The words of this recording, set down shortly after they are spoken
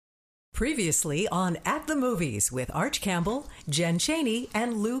Previously on At the Movies with Arch Campbell, Jen Chaney,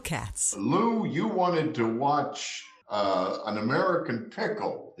 and Lou Katz. Lou, you wanted to watch An American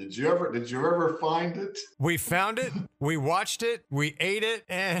Pickle. Did you ever find it? We found it, we watched it, we ate it,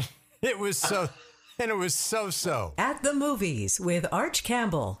 and it was so At the Movies with Arch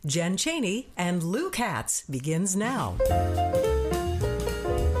Campbell, Jen Chaney, and Lou Katz begins now.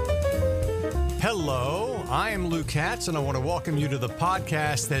 Hello, I am Lou Katz, and I want to welcome you to the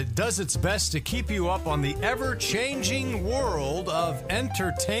podcast that does its best to keep you up on the ever-changing world of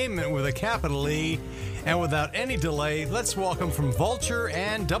entertainment with a capital E. And without any delay, let's welcome from Vulture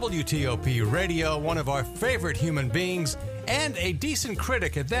and WTOP Radio, one of our favorite human beings, and a decent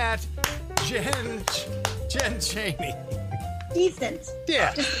critic at that, Jen Chaney. Decent.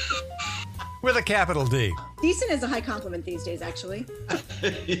 Yeah. With a capital D. Decent is a high compliment these days, actually.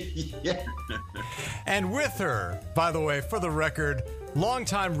 Yeah. And with her, by the way, for the record,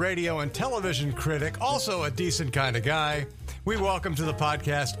 longtime radio and television critic, also a decent kind of guy, we welcome to the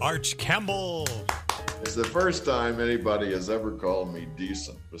podcast Arch Campbell. It's the first time anybody has ever called me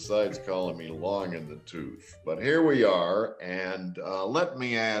decent, besides calling me long in the tooth. But here we are, and let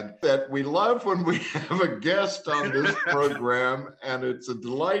me add that we love when we have a guest on this program, and it's a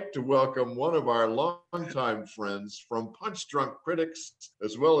delight to welcome one of our longtime friends from Punch Drunk Critics,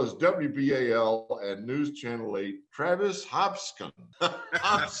 as well as WBAL and News Channel 8, Travis Hopson.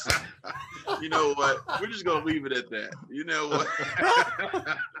 Hopson. You know what? We're just going to leave it at that. You know what?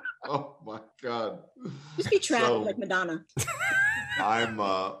 Oh, my God. Just be trapped like Madonna.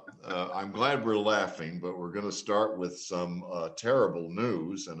 I'm glad we're laughing, but we're going to start with some terrible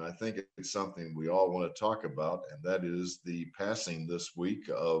news, and I think it's something we all want to talk about, and that is the passing this week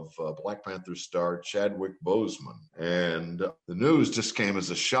of Black Panther star Chadwick Boseman. And the news just came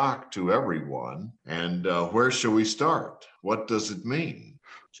as a shock to everyone. And where shall we start? What does it mean?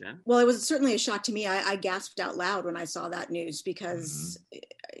 Jen? Well, it was certainly a shock to me. I gasped out loud when I saw that news because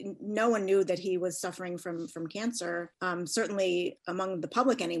no one knew that he was suffering from cancer, certainly among the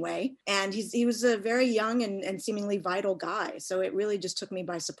public anyway. And he was a very young and seemingly vital guy. So it really just took me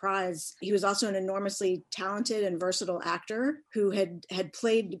by surprise. He was also an enormously talented and versatile actor who had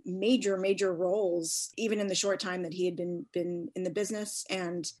played major roles, even in the short time that he had been in the business.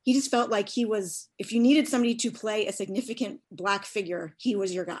 And he just felt like he was, if you needed somebody to play a significant Black figure, he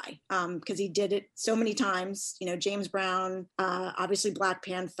was your guy, because he did it so many times. You know, James Brown, obviously Black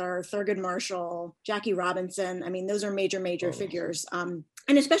Panther, Thurgood Marshall, Jackie Robinson. I mean, those are major figures. And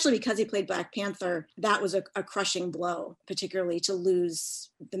especially because he played Black Panther, that was a crushing blow, particularly to lose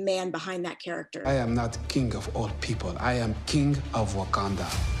the man behind that character. I am not king of all people. I am king of Wakanda.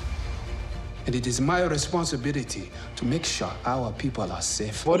 And it is my responsibility to make sure our people are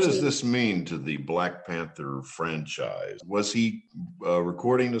safe. What does this mean to the Black Panther franchise? Was he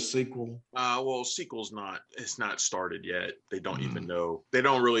recording a sequel? Well, it's not started yet. They don't even know. They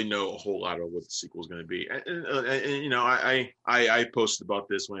don't really know a whole lot of what the sequel is going to be. And you know, I posted about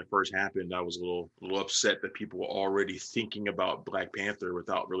this when it first happened. I was a little upset that people were already thinking about Black Panther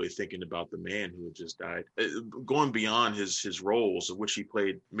without really thinking about the man who had just died. Going beyond his roles, of which he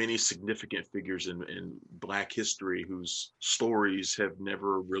played many significant figures in Black history whose stories have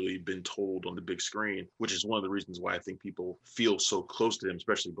never really been told on the big screen, which is one of the reasons why I think people feel so close to him,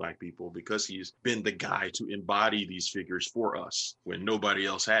 especially Black people, because he's been the guy to embody these figures for us when nobody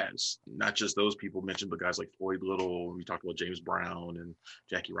else has. Not just those people mentioned, but guys like Floyd Little, we talked about James Brown and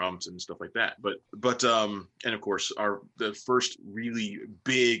Jackie Robinson and stuff like that. But and of course the first really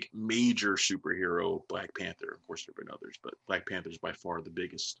big major superhero, Black Panther. Of course there have been others, but Black Panther is by far the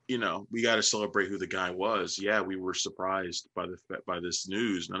biggest. You know, we got to celebrate who the guy was. Yeah, we were surprised by this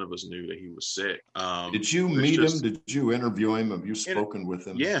news. None of us knew that he was sick. Did you meet him? Did you interview him? Have you spoken with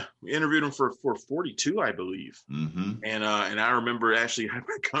him? Yeah, we interviewed him for 42, I believe. Mm-hmm. And I remember actually having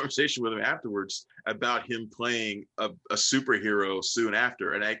a conversation with him afterwards about him playing a superhero soon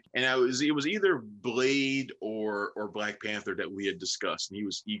after. And it was either Blade or Black Panther that we had discussed, and he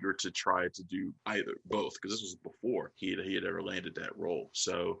was eager to try to do both, because this was before he had ever landed that role.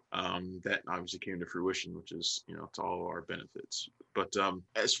 So that obviously came to fruition, which is, you know, to all of our benefits. But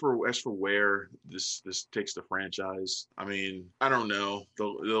as for where this takes the franchise, I mean, I don't know.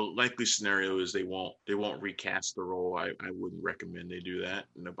 The likely scenario is they won't recast the role. I wouldn't recommend they do that.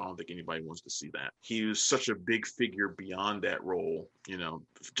 And I don't think anybody wants to see that. He was such a big figure beyond that role, you know,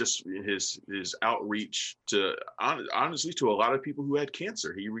 just his outreach to, honestly, to a lot of people who had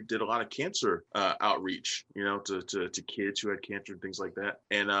cancer. He did a lot of cancer outreach, you know, to kids who had cancer and things like that.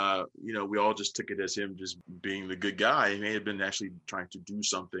 And you know, we all just took it as him just being the good guy. He may have been actually trying to do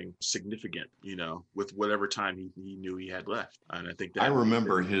something significant, with whatever time he knew he had left. And I think that I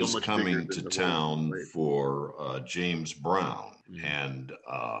remember his so much coming bigger to than the town role. for James Brown. And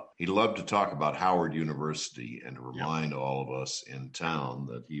he loved to talk about Howard University and to remind all of us in town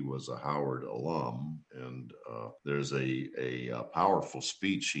that he was a Howard alum. And there's a powerful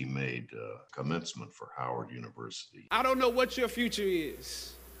speech he made, commencement for Howard University. I don't know what your future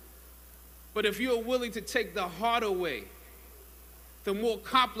is, but if you're willing to take the harder way, the more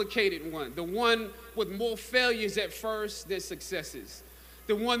complicated one, the one with more failures at first than successes,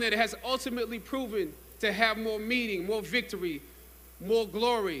 the one that has ultimately proven to have more meaning, more victory, more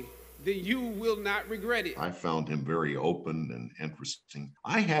glory, then you will not regret it. I found him very open and interesting.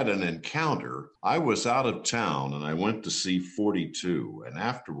 I had an encounter. I was out of town and I went to see 42. And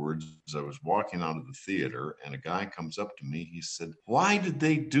afterwards, I was walking out of the theater and a guy comes up to me. He said, "Why did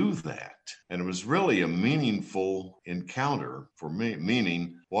they do that?" And it was really a meaningful encounter for me,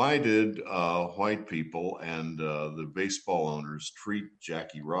 meaning, why did white people and the baseball owners treat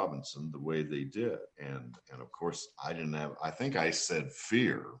Jackie Robinson the way they did? And of course, I think I said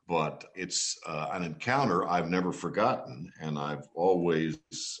fear, but it's an encounter I've never forgotten. And I've always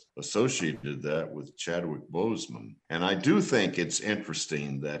associated that with Chadwick Boseman. And I do think it's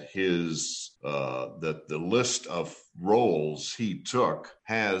interesting that that the list of roles he took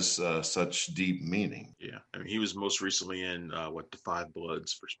has such deep meaning. Yeah, I mean, he was most recently in The Five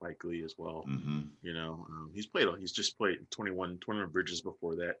Bloods for Spike Lee as well. Mm-hmm. He's just played 21 Bridges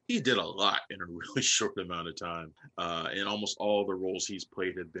before that. He did a lot in a really short amount of time, and almost all the roles he's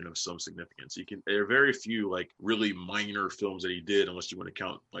played have been of some significance. There are very few like really minor films that he did, unless you want to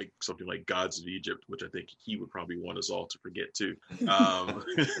count like something like Gods of Egypt, which I think he would probably want us all to forget too.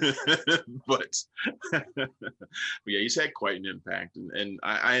 But yeah, he's had quite an impact, and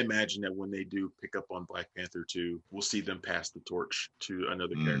I imagine that when they do pick up on Black Panther 2, we'll see them pass the torch to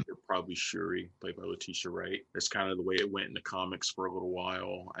another character, probably Shuri, played by Letitia Wright. That's kind of the way it went in the comics for a little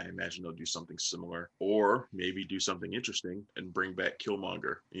while. I imagine they'll do something similar, or maybe do something interesting and bring back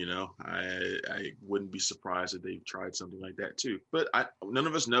Killmonger. I wouldn't be surprised if they tried something like that too. But none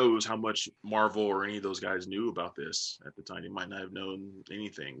of us knows how much Marvel or any of those guys knew about this at the time. They might not have known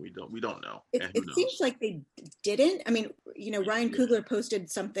anything. We don't know. It seems like they didn't. I mean, Ryan Coogler posted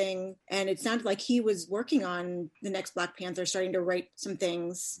something and it sounded like he was working on the next Black Panther, starting to write some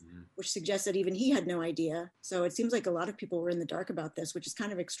things, which suggests that even he had no idea. So it seems like a lot of people were in the dark about this, which is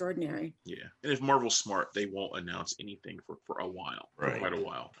kind of extraordinary. Yeah. And if Marvel's smart, they won't announce anything for a while, right. For quite a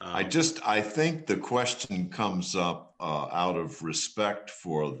while. I think the question comes up out of respect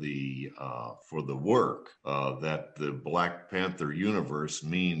for the work that the Black Panther universe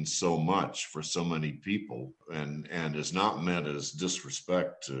means so much for so many people, and is not meant as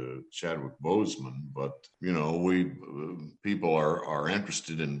disrespect to Chadwick Boseman, but people are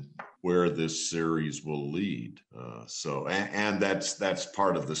interested in where this series will lead. And that's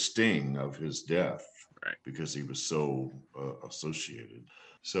part of the sting of his death, right? Because he was so associated.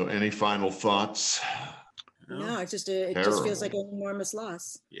 So, any final thoughts? No, it just feels like an enormous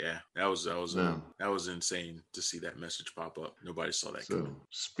loss. Yeah, that was insane to see that message pop up. Nobody saw that coming.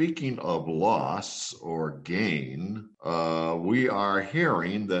 Speaking of loss or gain, we are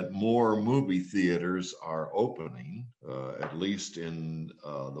hearing that more movie theaters are opening, at least in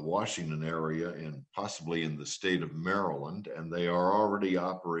the Washington area and possibly in the state of Maryland, and they are already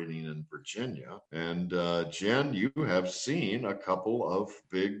operating in Virginia. And Jen, you have seen a couple of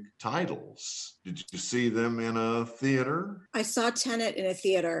big titles. Did you see them in a theater? I saw Tenet in a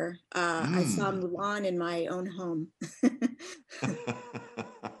theater. I saw Mulan in my own home. And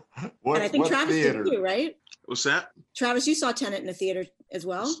I think Travis theater? did too, right? What's that? Travis, you saw Tenet in a theater as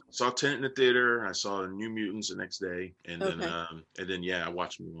well? Saw Tenet in the theater. I saw New Mutants the next day, and then I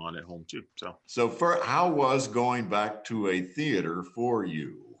watched Mulan at home too. So how was going back to a theater for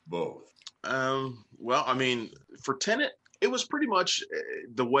you both? Well, I mean, for Tenet, it was pretty much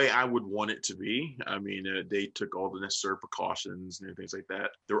the way I would want it to be. I mean, they took all the necessary precautions and things like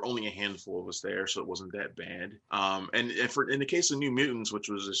that. There were only a handful of us there, so it wasn't that bad. And in the case of New Mutants, which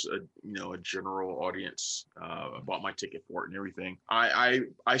was just a general audience, I bought my ticket for it and everything. I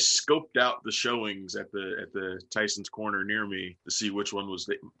scoped out the showings at the Tyson's Corner near me to see which one was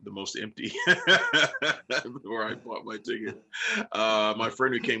the most empty before I bought my ticket. My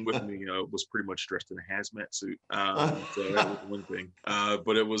friend who came with me was pretty much dressed in a hazmat suit. So that was one thing.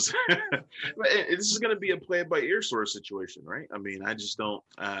 But it was, this is going to be a play by ear sort of situation, right? I mean, I just don't,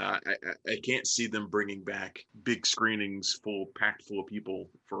 I can't see them bringing back big screenings packed full of people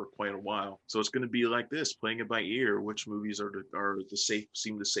for quite a while. So it's going to be like this, playing it by ear. Which movies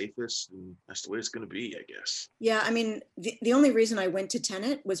seem the safest, and that's the way it's going to be, I guess. Yeah, I mean, the only reason I went to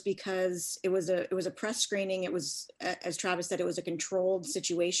Tenet was because it was a press screening. It was, as Travis said, it was a controlled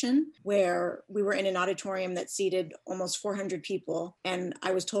situation where we were in an auditorium that seated almost 400 people, and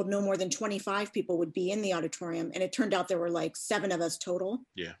I was told no more than 25 people would be in the auditorium, and it turned out there were like 7 of us total.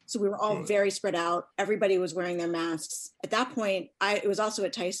 Yeah. So we were all very spread out. Everybody was wearing their masks. At that point, it was also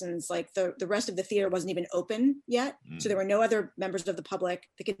at Tyson's, like the rest of the theater wasn't even open yet. So there were no other members of the public.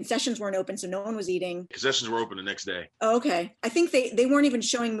 The concessions weren't open, so no one was eating. Concessions were open the next day. Oh, okay. I think they weren't even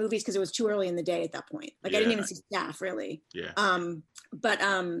showing movies because it was too early in the day at that point. Like, I didn't even see staff, really. Yeah. But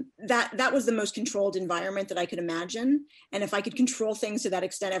that was the most controlled environment that I could imagine. And if I could control things to that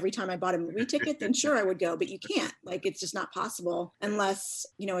extent every time I bought a movie ticket, then sure, I would go. But you can't. Like, it's just not possible unless,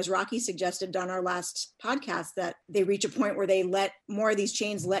 as Rocky suggested on our last podcast, that they reach a point where they let more of these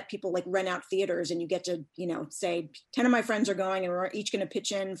chains let people like rent out theaters, and you get to, say 10 of my friends are going and we're each going to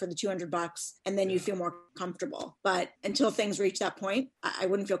pitch in for the $200, and then you feel more comfortable. But until things reach that point, I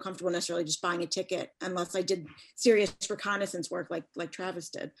wouldn't feel comfortable necessarily just buying a ticket unless I did serious reconnaissance work like Travis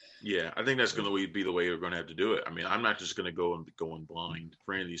did. Yeah, I think that's going to be the way we're going to have to do it. I mean, I'm not just going to go in blind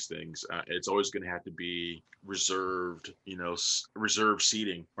for any of these things. It's always going to have to be reserved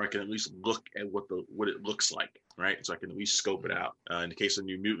seating, where I can at least look at what it looks like. Right, so I can at least scope it out. In the case of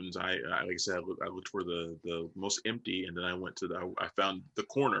New Mutants, I like I said, I looked for the most empty, and then I went to I found the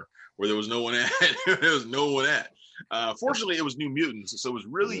corner where there was no one at. There was no one at. Fortunately, it was New Mutants, so it was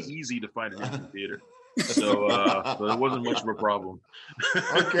really easy to find an empty theater. So it wasn't much of a problem.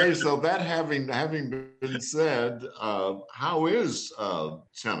 Okay, so that having been said, how is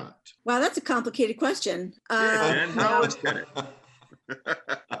Tenet? Wow, that's a complicated question. How is Tenet?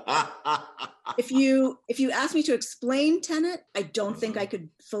 If you ask me to explain Tenet, I don't think I could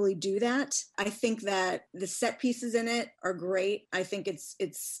fully do that. I think that the set pieces in it are great. I think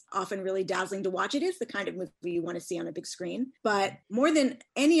it's often really dazzling to watch. It is the kind of movie you want to see on a big screen. But more than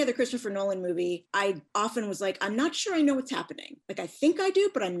any other Christopher Nolan movie, I often was like, I'm not sure I know what's happening. Like, I think I do,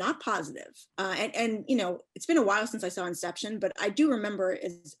 but I'm not positive. And it's been a while since I saw Inception, but I do remember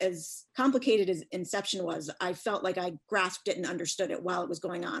as complicated as Inception was, I felt like I grasped it and understood it while it was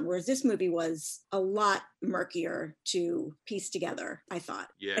going on. Whereas this movie was a lot murkier to piece together, I thought.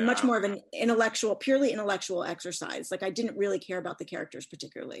 Yeah. And much more of an purely intellectual exercise. Like, I didn't really care about the characters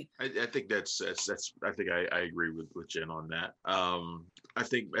particularly. I think I agree with Jen on that. I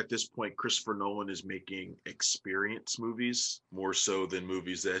think at this point, Christopher Nolan is making experience movies more so than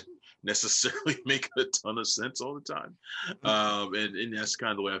movies that necessarily make a ton of sense all the time. And that's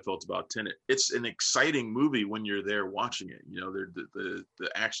kind of the way I felt about Tenet. It's an exciting movie when you're there watching it.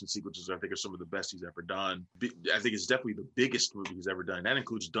 The action sequences, I think, are some of the best he's ever done. I think it's definitely the biggest movie he's ever done. That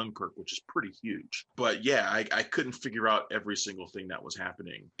includes Dunkirk, which is pretty huge. But yeah, I couldn't figure out every single thing that was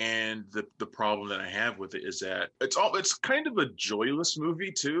happening. And the problem that I have with it is that it's kind of a joyless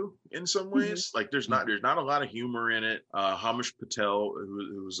movie too, in some ways. Mm-hmm. Like there's not a lot of humor in it. Hamish Patel,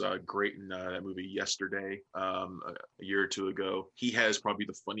 who was great in that movie Yesterday, a year or two ago, he has probably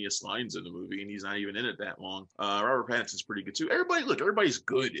the funniest lines in the movie, and he's not even in it that long. Robert Pattinson's pretty good too. Everybody's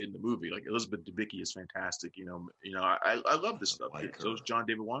good in the movie. Like Elizabeth Debicki is fantastic. I love this stuff. So is John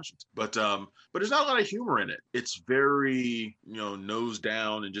David Washington. But there's not a lot of humor in it. It's very nose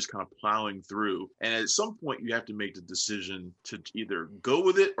down and just kind of plowing through. And at some point, you have to make the decision to either go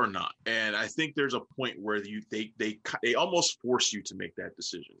with it or not. And I think there's a point where they almost force you to make that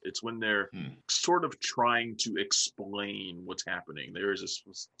decision. It's when they're sort of trying to explain what's happening. There is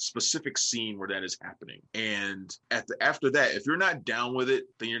a specific scene where that is happening, and after that, if you're not down with it,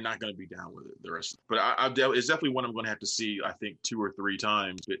 then you're not going to be down with it the rest of it. But it's definitely one I'm going to have to see, I think, 2 or 3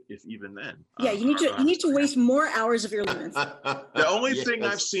 times, if even then. Yeah, you need to waste more hours of your life. The only thing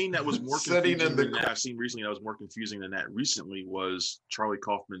I've seen that was more confusing than that I've seen recently, that was more confusing than that recently, was Charlie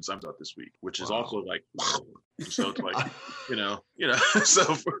Kaufman's I'm Out This Week, which is also like, so it's like,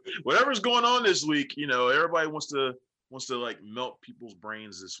 so for whatever's going on this week, everybody wants to like melt people's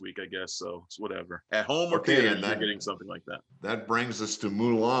brains this week, I guess. So it's whatever. At home or theater, you're getting something like that. That brings us to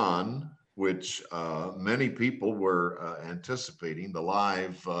Mulan, which many people were anticipating, the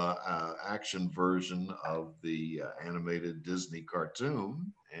live action version of the animated Disney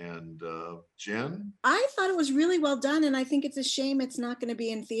cartoon. And Jen? I thought it was really well done, and I think it's a shame it's not going to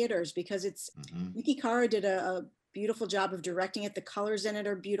be in theaters, because Miki Kara did a beautiful job of directing it. The colors in it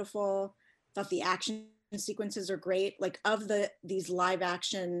are beautiful. I thought the action sequences are great. Like of these live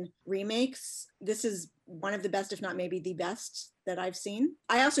action remakes, this is one of the best, if not maybe the best that I've seen.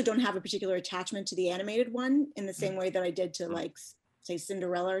 I also don't have a particular attachment to the animated one in the same way that I did to like say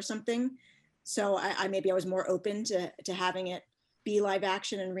Cinderella or something. So I was more open to having it be live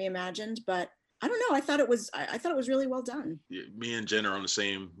action and reimagined, but I don't know. I thought it was really well done. Yeah, me and Jen are on the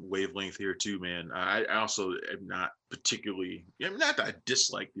same wavelength here too, man. I also am not particularly, not that I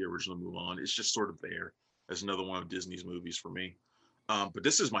dislike the original Mulan. It's just sort of there as another one of Disney's movies for me. But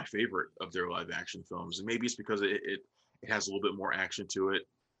this is my favorite of their live action films, and maybe it's because it has a little bit more action to it.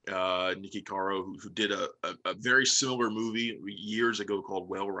 Nikki Caro, who did a very similar movie years ago called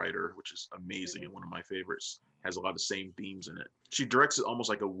Whale Rider, which is amazing and one of my favorites, has a lot of the same themes in it. She directs it almost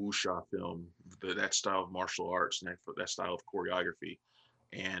like a wuxia film, that style of martial arts and that style of choreography.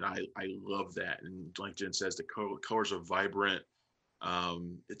 And I love that. And like Jen says, the colors are vibrant. I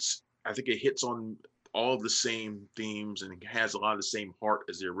think it hits on all of the same themes and has a lot of the same heart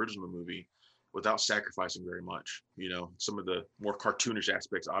as the original movie without sacrificing very much. Some of the more cartoonish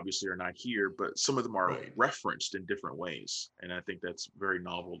aspects obviously are not here, but some of them are referenced in different ways. And I think that's very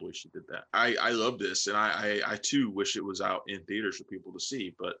novel the way she did that. I love this. And I too wish it was out in theaters for people to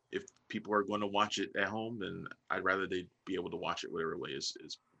see, but if people are going to watch it at home, then I'd rather they be able to watch it whatever way is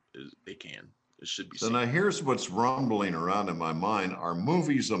they can. It should be. So now here's what's rumbling around in my mind. Are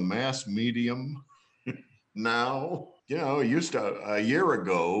movies a mass medium now? Used to a year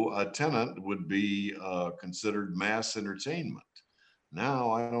ago, a Tenet would be considered mass entertainment.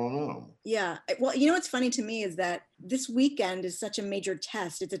 Now, I don't know. Yeah. Well, what's funny to me is that this weekend is such a major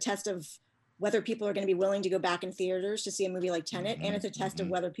test. It's a test of whether people are going to be willing to go back in theaters to see a movie like Tenet, and it's a test of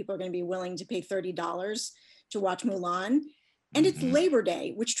whether people are going to be willing to pay $30 to watch Mulan. And it's Labor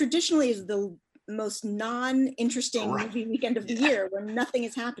Day, which traditionally is the most non-interesting movie weekend of the year, where nothing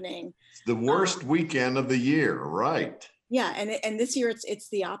is happening. It's the worst weekend of the year, right? Yeah, and this year it's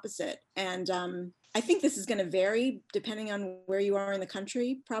the opposite. And I think this is going to vary depending on where you are in the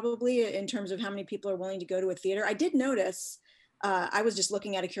country, probably, in terms of how many people are willing to go to a theater. I did notice, I was just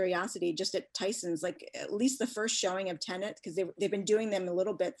looking out of curiosity, just at Tyson's, like at least the first showing of Tenet, because they've been doing them a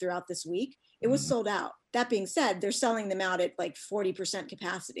little bit throughout this week, it was sold out. That being said, they're selling them out at like 40%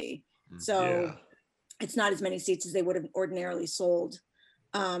 capacity. So it's not as many seats as they would have ordinarily sold.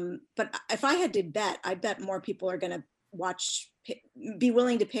 But if I had to bet, I bet more people are going to be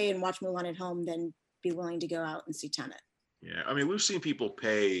willing to pay and watch Mulan at home than be willing to go out and see Tenet. Yeah, I mean, we've seen people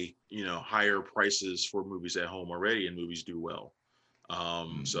pay, higher prices for movies at home already, and movies do well.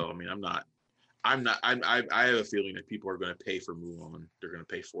 So, I mean, I have a feeling that people are going to pay for Mulan. They're going to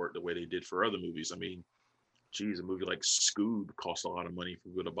pay for it the way they did for other movies. I mean, geez, a movie like Scoob cost a lot of money for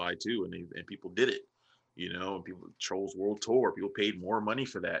people to buy too, and people did it, and people, Trolls World Tour, people paid more money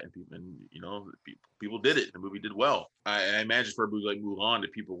for that, and people did it. The movie did well. I imagine for a movie like Mulan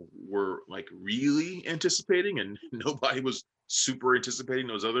that people were like really anticipating, and nobody was super anticipating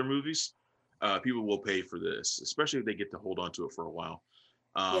those other movies. People will pay for this, especially if they get to hold on to it for a while.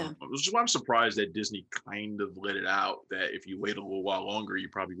 Which is why I'm surprised that Disney kind of let it out that if you wait a little while longer, you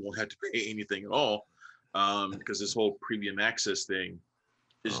probably won't have to pay anything at all. Because this whole premium access thing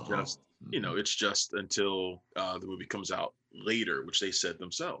is just, it's just until the movie comes out later, which they said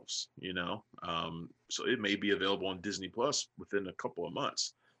themselves, so it may be available on Disney Plus within a couple of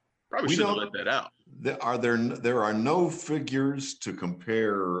months. Probably shouldn't let that out. There are no figures to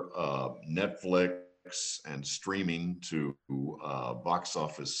compare Netflix and streaming to box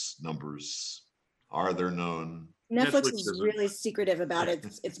office numbers. Are there none? Netflix is really secretive about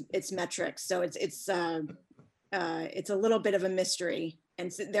its metrics, so it's a little bit of a mystery, and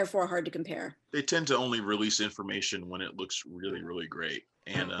therefore hard to compare. They tend to only release information when it looks really, really great,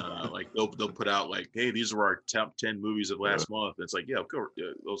 and like they'll put out like, hey, these are our top 10 movies of last month. It's like, yeah, of course,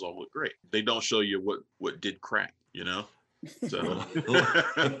 those all look great. They don't show you what did crap, So,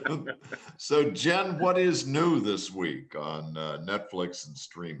 so Jen, what is new this week on Netflix and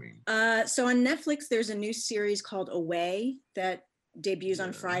streaming? So on Netflix, there's a new series called Away that debuts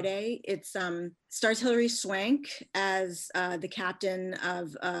on Friday. It stars Hilary Swank as the captain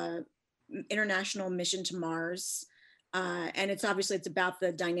of international mission to Mars. And it's about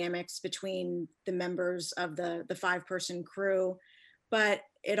the dynamics between the members of the 5-person crew. But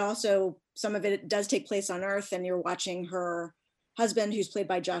it also, some of it does take place on Earth, and you're watching her husband, who's played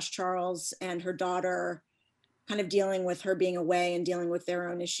by Josh Charles, and her daughter kind of dealing with her being away and dealing with their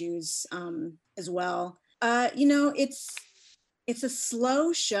own issues as well. It's a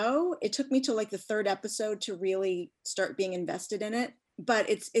slow show. It took me to like the 3rd episode to really start being invested in it, but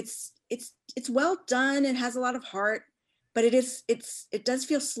it's well done. It has a lot of heart, but it does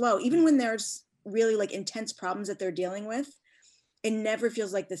feel slow. Even when there's really like intense problems that they're dealing with, it never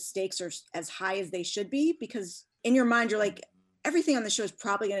feels like the stakes are as high as they should be, because in your mind, you're like, everything on the show is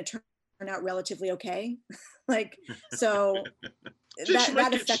probably going to turn out relatively okay. Like, so she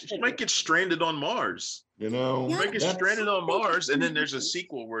might get stranded on Mars. You know, Yeah, might get stranded on Mars, and then there's a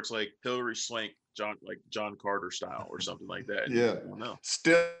sequel where it's like Hillary Swank, John Carter style or something like that. Yeah, I don't know.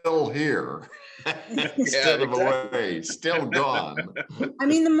 Still here instead of away, still gone. I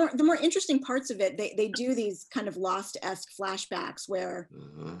mean, the more interesting parts of it, they do these kind of Lost-esque flashbacks where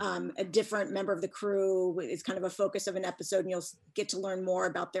a different member of the crew is kind of a focus of an episode, and you'll get to learn more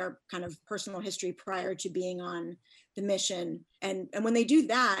about their kind of personal history prior to being on the mission. And when they do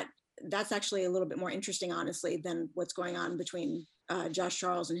that, that's actually a little bit more interesting, honestly, than what's going on between Josh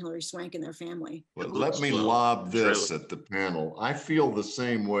Charles and Hilary Swank and their family. But let me lob this at the panel. I feel the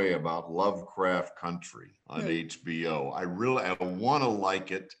same way about Lovecraft Country on HBO. I want to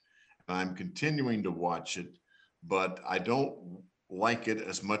like it, and I'm continuing to watch it, but I don't like it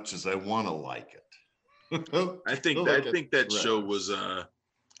as much as I want to like it. I think that show was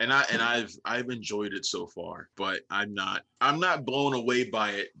and I've enjoyed it so far, but I'm not blown away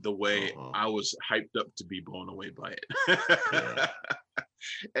by it the way I was hyped up to be blown away by it. Yeah.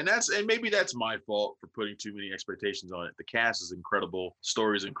 And maybe that's my fault for putting too many expectations on it. The cast is incredible,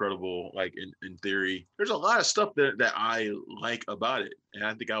 story is incredible. Like in theory, there's a lot of stuff that I like about it, and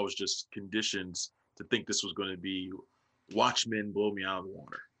I think I was just conditioned to think this was going to be Watchmen blow me out of the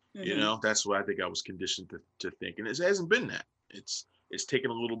water. Mm-hmm. You know, that's what I think I was conditioned to think, and it hasn't been that. It's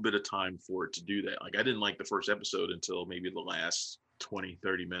taken a little bit of time for it to do that. Like, I didn't like the first episode until maybe the last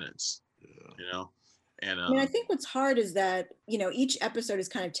 20-30 minutes. You know. And I mean, I think what's hard is that, you know, each episode is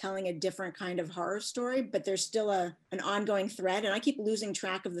kind of telling a different kind of horror story, but there's still an ongoing thread. And I keep losing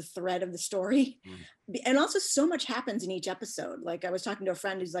track of the thread of the story. And also so much happens in each episode. Like, I was talking to a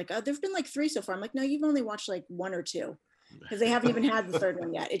friend who's like, oh, there've been like 3 so far. I'm like, no, you've only watched like 1 or 2 because they haven't even had the 3rd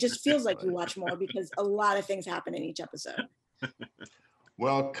one yet. It just feels like you watch more because a lot of things happen in each episode.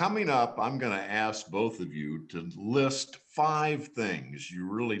 Well, coming up, I'm going to ask both of you to list 5 things you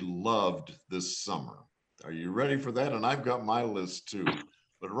really loved this summer. Are you ready for that? And I've got my list too.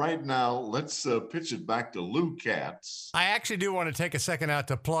 But right now, let's pitch it back to Lou Katz. I actually do want to take a second out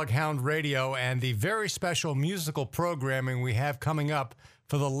to plug Hound Radio and the very special musical programming we have coming up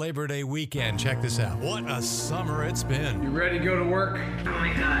for the Labor Day weekend. Check this out. What a summer it's been. You ready to go to work? Oh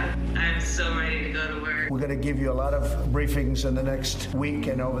my God, I'm so ready to go to work. We're going to give you a lot of briefings in the next week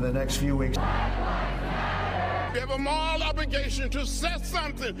and over the next few weeks. We have a moral obligation to set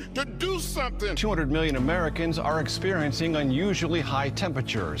something, to do something. 200 million Americans are experiencing unusually high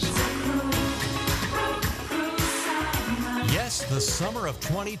temperatures. Yes, the summer of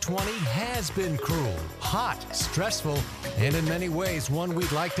 2020 has been cruel, hot, stressful, and in many ways one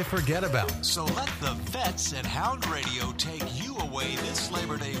we'd like to forget about. So let the vets at Hound Radio take you away this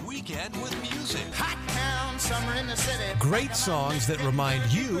Labor Day weekend with music. Hot town, summer in the city. Great songs that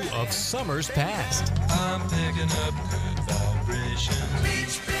remind you of summers past. I'm picking up good vibrations.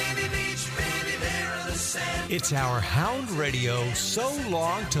 Beach, baby, there on the sand. It's our Hound Radio So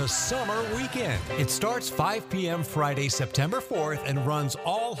Long to Summer weekend. It starts 5 p.m. Friday, September 4th and runs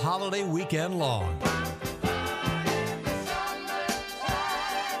all holiday weekend long.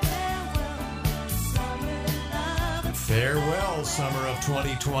 Farewell, summer of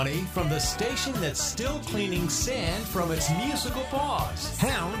 2020, from the station that's still cleaning sand from its musical paws,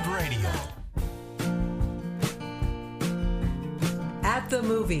 Hound Radio. At the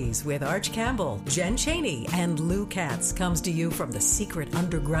Movies with Arch Campbell, Jen Chaney, and Lou Katz comes to you from the secret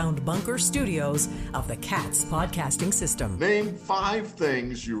underground bunker studios of the Katz podcasting system. Name 5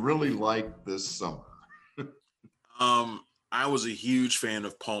 things you really liked this summer. I was a huge fan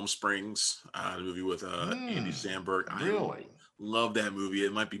of Palm Springs, the movie with Andy Samberg. Really? I love that movie.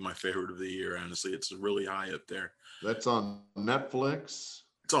 It might be my favorite of the year, honestly. It's really high up there. That's on Netflix?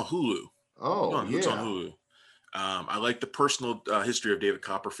 It's on Hulu. Oh, yeah. It's on Hulu. I like the personal history of David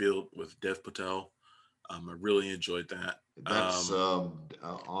Copperfield with Dev Patel. I really enjoyed that. That's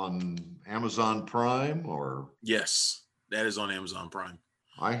on Amazon Prime, or? Yes, that is on Amazon Prime.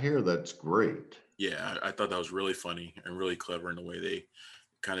 I hear that's great. Yeah, I thought that was really funny and really clever in the way they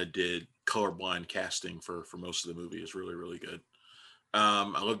kind of did colorblind casting for most of the movie. It's really, really good.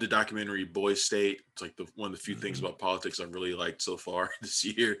 I love the documentary Boys State. It's like one of the few things about politics I've really liked so far this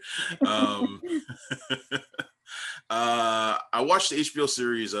year. I watched the HBO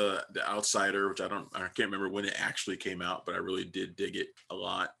series The Outsider, which I can't remember when it actually came out, but I really did dig it a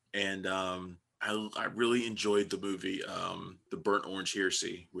lot. And I really enjoyed the movie The Burnt Orange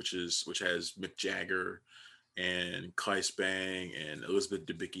Heresy, which has Mick Jagger and Claes Bang and Elizabeth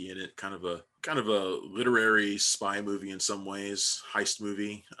Debicki in it. Kind of a literary spy movie in some ways, heist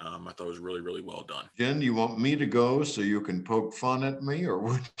movie. I thought it was really, really well done. Jen, you want me to go so you can poke fun at me, or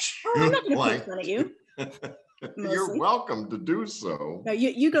would you I'm not going to like? poke fun at you. You're welcome to do so. No,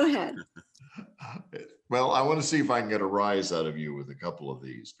 you go ahead. Well, I want to see if I can get a rise out of you with a couple of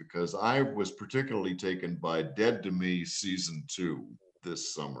these, because I was particularly taken by Dead to Me Season 2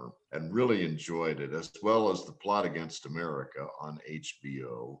 this summer and really enjoyed it, as well as The Plot Against America on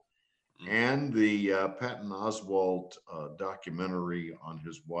HBO and the Patton Oswalt documentary on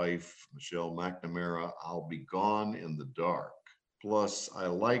his wife, Michelle McNamara, I'll Be Gone in the Dark. Plus, I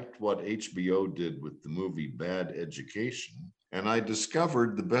liked what HBO did with the movie Bad Education, and I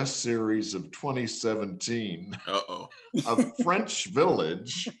discovered the best series of 2017, A French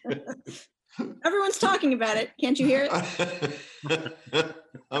Village. Everyone's talking about it. Can't you hear it?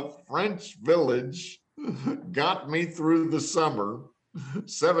 A French Village got me through the summer,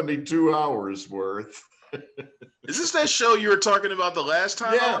 72 hours worth. Is this that show you were talking about the last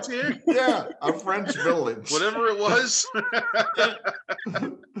time I was here? Yeah, A French Village. Whatever it was.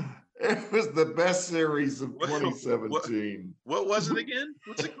 It was the best series of 2017. What was it again?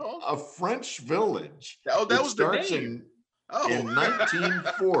 What's it called? A French Village. Oh, that was the name. In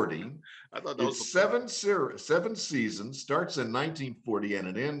 1940. I thought that was seven seasons, starts in 1940 and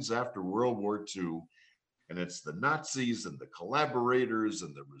it ends after World War II. And it's the Nazis and the collaborators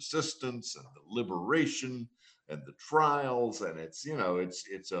and the resistance and the liberation and the trials. And it's, you know,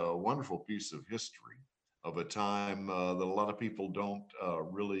 it's a wonderful piece of history of a time that a lot of people don't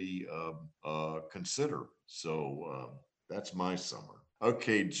really consider. So that's my summer.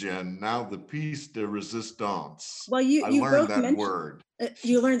 Okay, Jen, now the piece de resistance. Well, you learned both that word.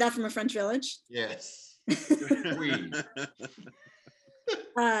 You learned that from A French Village? Yes. Oui.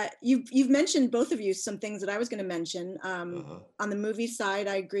 You've mentioned, both of you, some things that I was going to mention. On the movie side,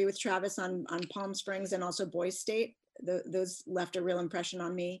 I agree with Travis on Palm Springs and also Boys State. Those left a real impression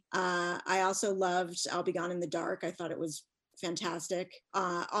on me. I also loved I'll Be Gone in the Dark. I thought it was fantastic.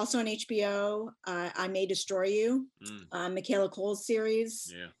 Also on HBO, I May Destroy You, Michaela Cole's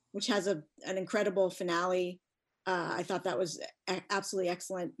series, which has an incredible finale. I thought that was absolutely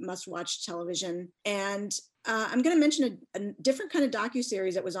excellent, must-watch television. And I'm going to mention a different kind of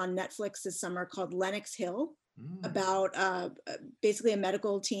docuseries that was on Netflix this summer called Lenox Hill, about basically a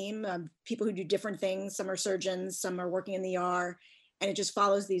medical team, people who do different things. Some are surgeons, some are working in the ER, and it just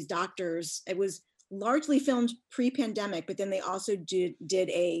follows these doctors. It was largely filmed pre-pandemic, but then they also did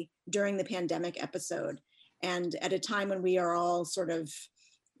a during the pandemic episode. And at a time when we are all sort of,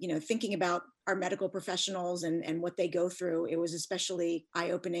 thinking about our medical professionals and what they go through, it was especially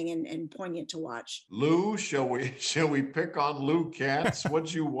eye-opening and poignant to watch. Lou, shall we pick on Lou Katz?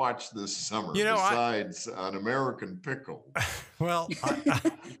 What'd you watch this summer besides An American Pickle? Well,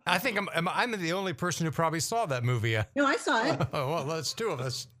 I think I'm the only person who probably saw that movie. No, I saw it. Oh, well, that's two of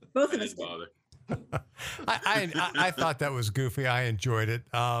us. Both of us did. I thought that was goofy. I enjoyed it.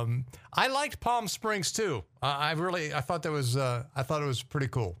 I liked Palm Springs too. I thought that was I thought it was pretty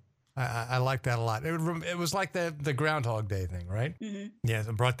cool. I liked that a lot. It was like the Groundhog Day thing, right? Mm-hmm. Yes,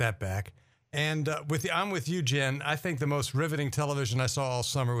 I brought that back. And I'm with you, Jen. I think the most riveting television I saw all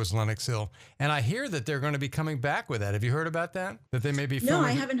summer was Lenox Hill. And I hear that they're going to be coming back with that. Have you heard about that? That they may be filming? No,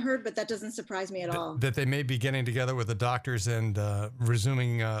 I haven't heard, but that doesn't surprise me at all. That they may be getting together with the doctors and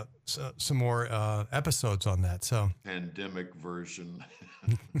resuming some more episodes on that. So pandemic version.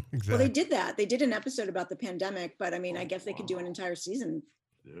 Exactly. Well, they did that. They did an episode about the pandemic, but I mean, I guess they could do an entire season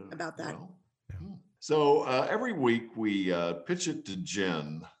about that. Well, so every week we pitch it to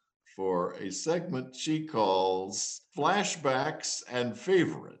Jen for a segment she calls Flashbacks and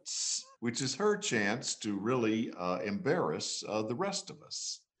Favorites, which is her chance to really embarrass the rest of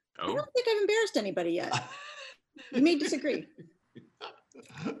us. I don't think I've embarrassed anybody yet. You may disagree.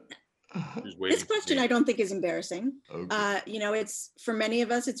 This question I don't think is embarrassing. Okay. It's for many of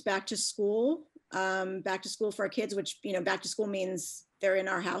us, it's back to school for our kids, which, back to school means they're in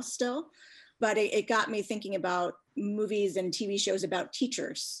our house still. But it got me thinking about movies and TV shows about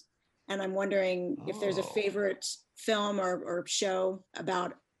teachers. And I'm wondering if there's a favorite film or show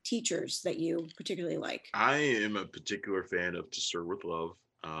about teachers that you particularly like. I am a particular fan of To Serve With Love.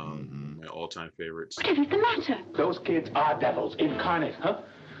 My all-time favorites. What is the matter? Those kids are devils incarnate, huh?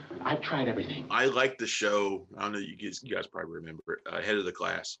 I've tried everything. I like the show. I don't know, you guys probably remember it. Head of the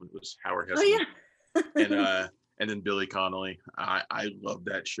Class, when it was Howard Hesseman. Oh, yeah. And then Billy Connolly. I loved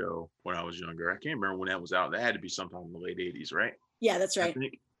that show when I was younger. I can't remember when that was out. That had to be sometime in the late 80s, right? Yeah, that's right.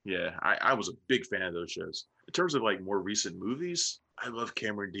 I was a big fan of those shows. In terms of like more recent movies, I love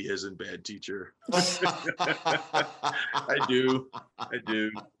Cameron Diaz in Bad Teacher. I do.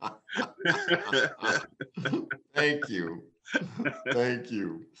 Thank you. Thank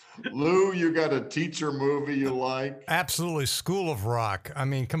you. Lou, you got a teacher movie you like? Absolutely. School of Rock. I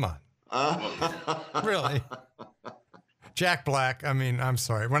mean, come on. Really? Jack Black. I mean, I'm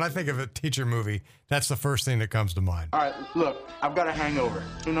sorry. When I think of a teacher movie, that's the first thing that comes to mind. All right, look, I've got a hangover.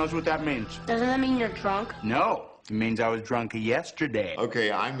 Who knows what that means? Doesn't that mean you're drunk? No. It means I was drunk yesterday.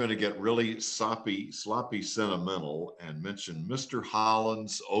 Okay, I'm going to get really sloppy sentimental and mention Mr.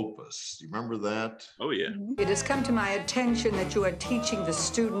 Holland's Opus. Do you remember that? Oh, yeah. It has come to my attention that you are teaching the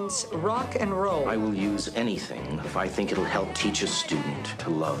students rock and roll. I will use anything if I think it'll help teach a student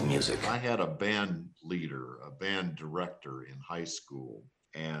to love music. I had a band leader, a band director in high school,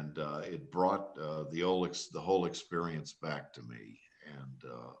 and it brought the whole experience back to me. And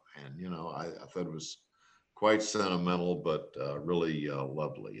you know, I thought it was quite sentimental, but really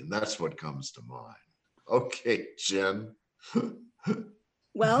lovely. And that's what comes to mind. Okay, Jen.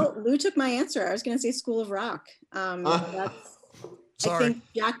 Well, Lou took my answer. I was going to say School of Rock. I think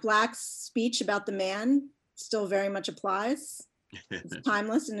Jack Black's speech about the man still very much applies. It's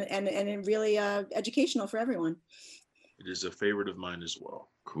timeless and really educational for everyone. It is a favorite of mine as well.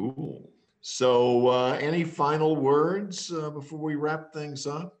 Cool. So any final words before we wrap things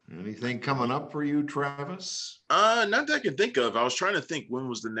up? Anything coming up for you, Travis? Not that I can think of. I was trying to think when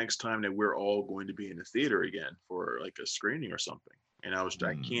was the next time that we're all going to be in a theater again for like a screening or something. And I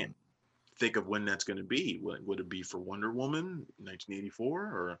can't think of when that's going to be. Would it be for Wonder Woman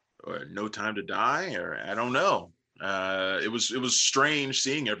 1984 or No Time to Die? Or I don't know. It was strange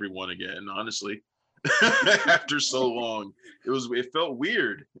seeing everyone again, honestly. After so long, it felt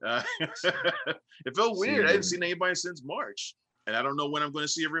weird. It felt weird. I hadn't seen anybody since March, and I don't know when I'm going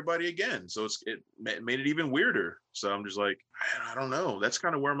to see everybody again. So it made it even weirder. So I'm just like, I don't know. That's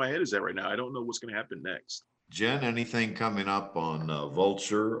kind of where my head is at right now. I don't know what's going to happen next. Jen, anything coming up on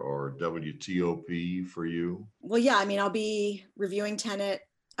Vulture or WTOP for you? Well, yeah. I mean, I'll be reviewing Tenet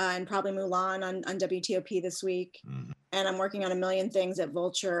and probably Mulan on WTOP this week. Mm-hmm. And I'm working on a million things at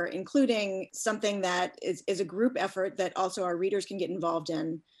Vulture, including something that is a group effort that also our readers can get involved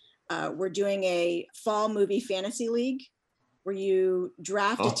in. We're doing a fall movie fantasy league where you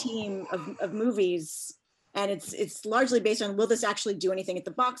draft a team of movies. And it's largely based on, will this actually do anything at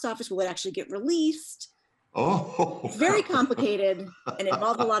the box office? Will it actually get released? It's very complicated and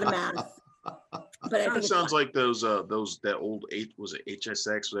involves a lot of math. But it sounds like that old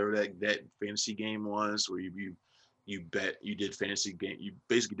HSX, whatever that fantasy game was, where you did fantasy game. You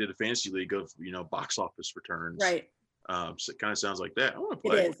basically did a fantasy league of box office returns. Right. So it kind of sounds like that. I want to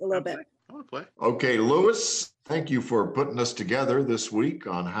play. It is a little bit. I want to play. Okay, Louis, thank you for putting us together this week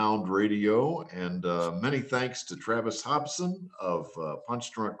on Hound Radio, and many thanks to Travis Hobson of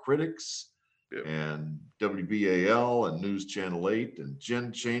Punch Drunk Critics. Yep. And WBAL and News Channel 8, and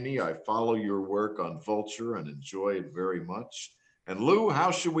Jen Chaney. I follow your work on Vulture and enjoy it very much. And Lou,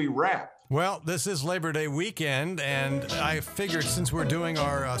 how should we wrap? Well, this is Labor Day weekend, and I figured since we're doing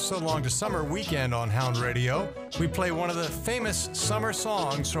our So Long to Summer weekend on Hound Radio, we play one of the famous summer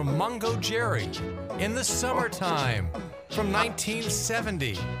songs from Mungo Jerry, In the Summertime, from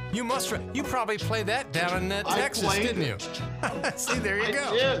 1970. You probably played that down in Texas, didn't you? See, there you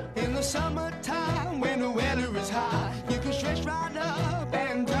go. Did. In the summertime, when the weather is high, you can stretch right up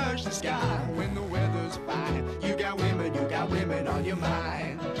and touch the sky. When the weather's fine, you got women on your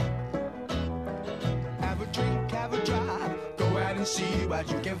mind. Have a drink, have a drive, go out and see what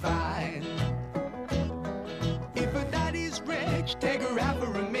you can find. If a daddy's rich, take her out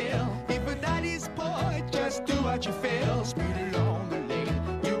for a meal. If a daddy's poor, just do what you feel. Speed along the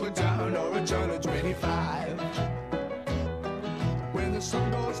lane, you a down or a turn of 25. When the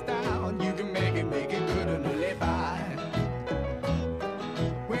sun goes down, you can make it good and live by.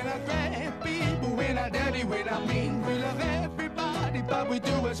 When I grab people, when I dirty, when I mean, we love everybody, but we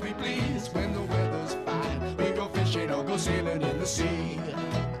do as we please. When the weather's fine, we go fishing or go sailing in the sea.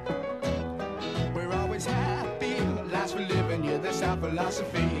 We're always happy, last for living, yeah, that's our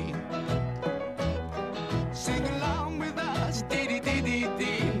philosophy. Sing along with us,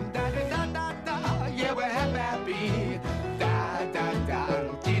 dee-dee-dee-dee-dee, da-da-da-da-da, yeah, we're happy,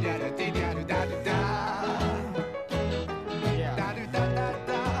 da-da-da, dee-da-da-dee-da-da-da-da. Yeah.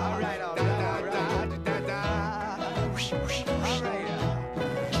 Da-da-da-da-da, all right, da-da-da-da-da-da. All right.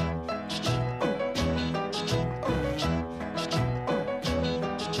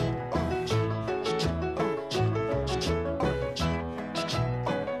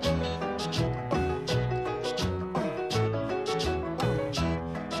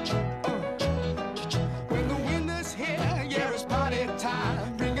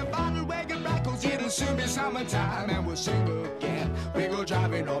 summertime and we'll sing again. We go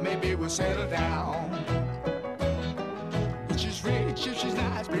driving or maybe we'll settle down. If she's rich, if she's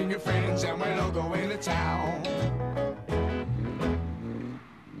nice, bring your friends and we'll all go into town.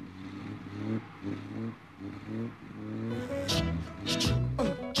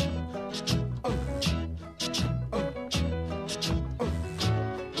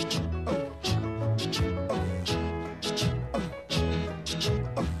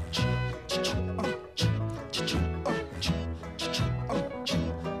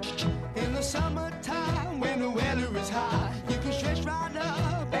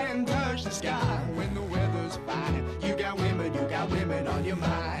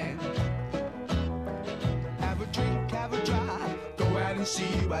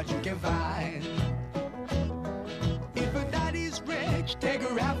 See what you can find. If a daddy's rich, take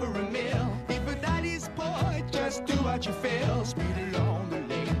her out for a meal. If a daddy's poor, just do what you feel. Speed along the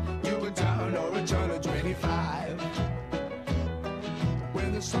lane, you can turn or a turn of 25.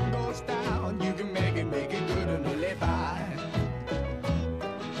 When the sun goes down, you can make it good and live by.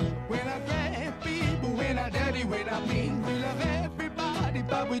 We're not great people, we're not dirty, we're not mean. We love everybody,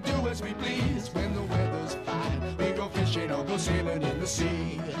 but we do as we please. When the weather's fine, we go fishing or go sailing in the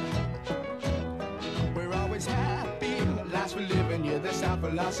sea. We're always happy, life's for living, yeah, that's our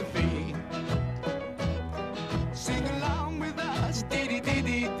philosophy. Sing along with us,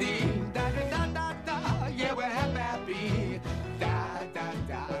 dee-dee-dee-dee-dee, da-da-da-da-da, yeah, we're happy,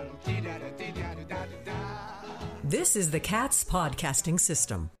 da-da-da, dee-da-da-dee-da-da-da-da. This is the Cats Podcasting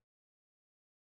System.